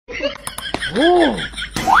Watch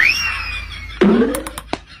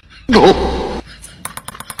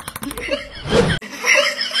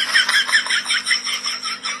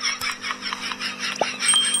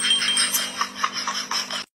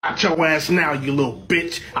your ass now, you little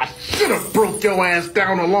bitch. I should have broke your ass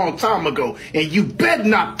down a long time ago, and you better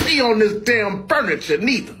not pee on this damn furniture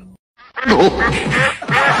neither.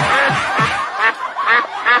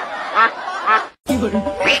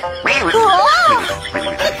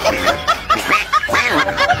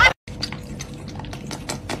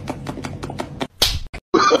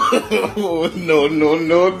 Oh, no, no,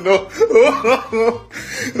 no, no.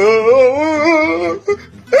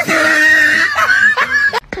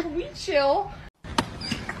 Can we chill?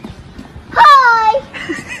 Hi!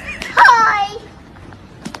 Hi!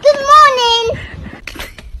 Good morning!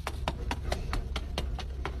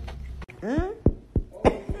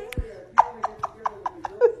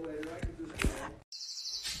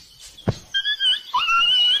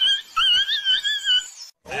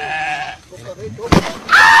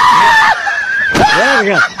 There we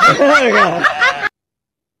go. There we go.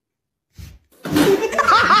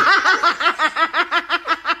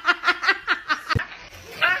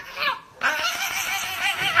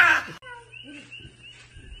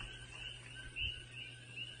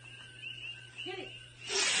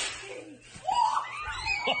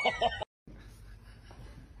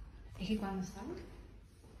 ¿Y cuándo está?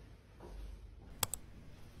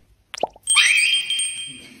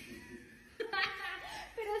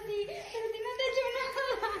 Pero sí no te he hecho nada.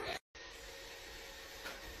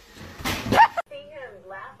 Seeing him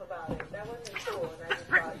laugh about it, that wasn't cool, and I just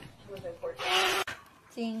thought it was important.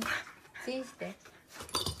 Sí, este.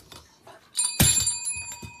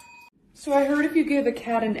 So I heard if you give a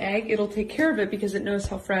cat an egg, it'll take care of it because it knows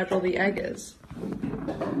how fragile the egg is.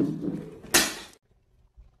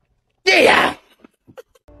 Yeah!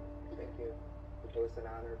 Thank you. It was an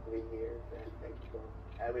honor to be here, and thank you for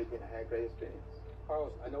everything. I had a great experience.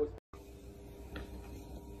 Carlos, I know it's...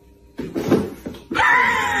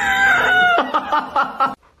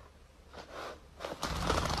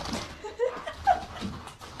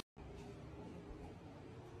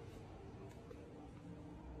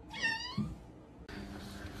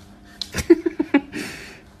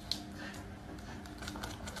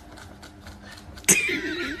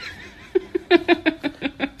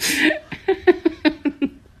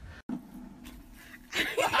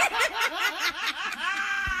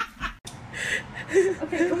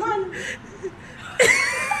 Okay, come on.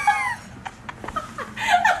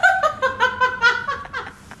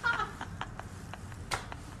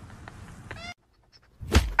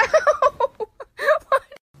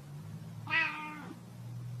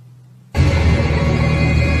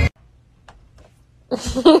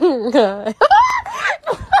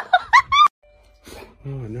 Oh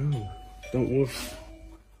no, don't woof.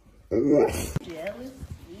 Jealousy.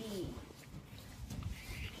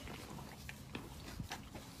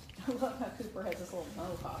 I love how Cooper has this little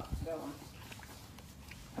mohawk going.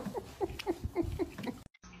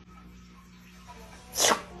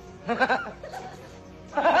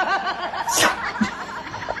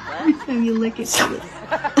 Every time you lick it, how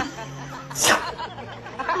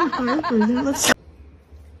hard was it? Let's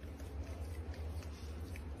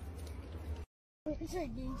It's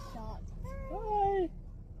like getting shot. Hi.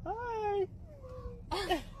 Hi.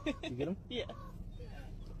 You get him? Yeah.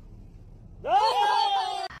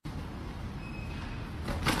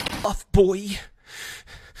 Fluff boy.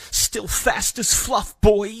 Still fast as fluff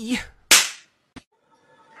boy. I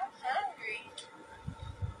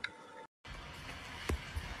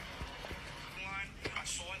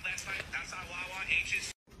saw it last night. That's how Wawa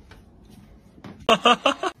H's.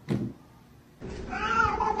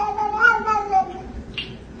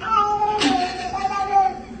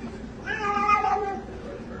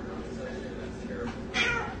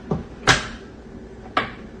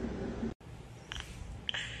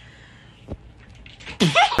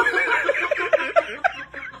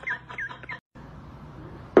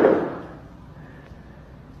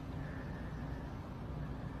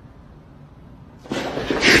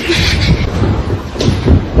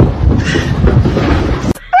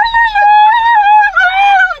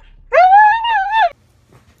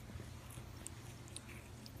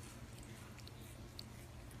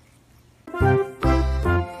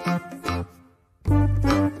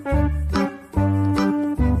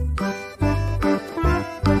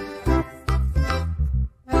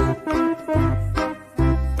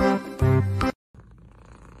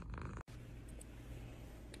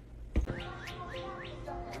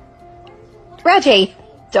 Reggie,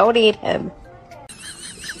 don't eat him.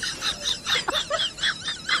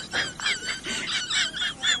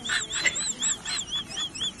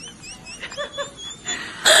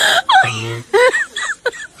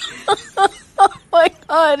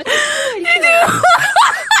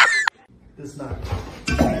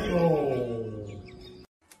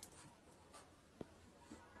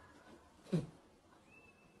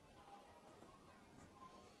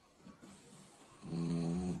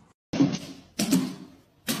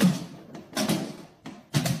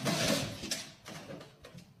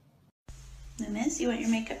 Do you want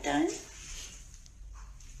your makeup done?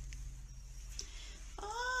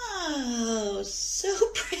 Oh, so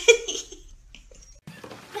pretty.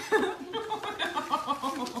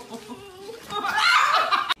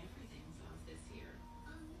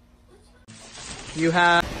 You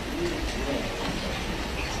have.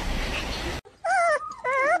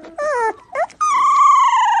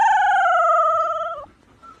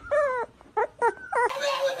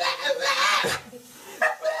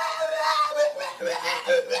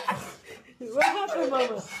 What happened,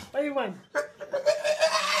 Mama? What do you want?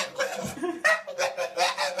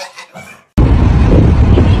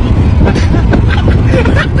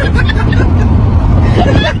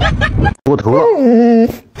过头了！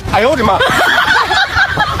哎呦我的妈！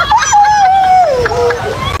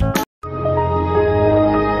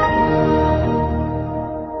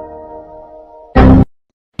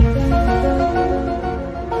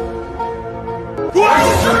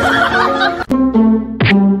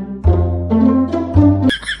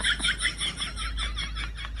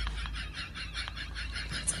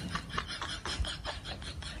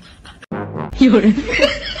有人。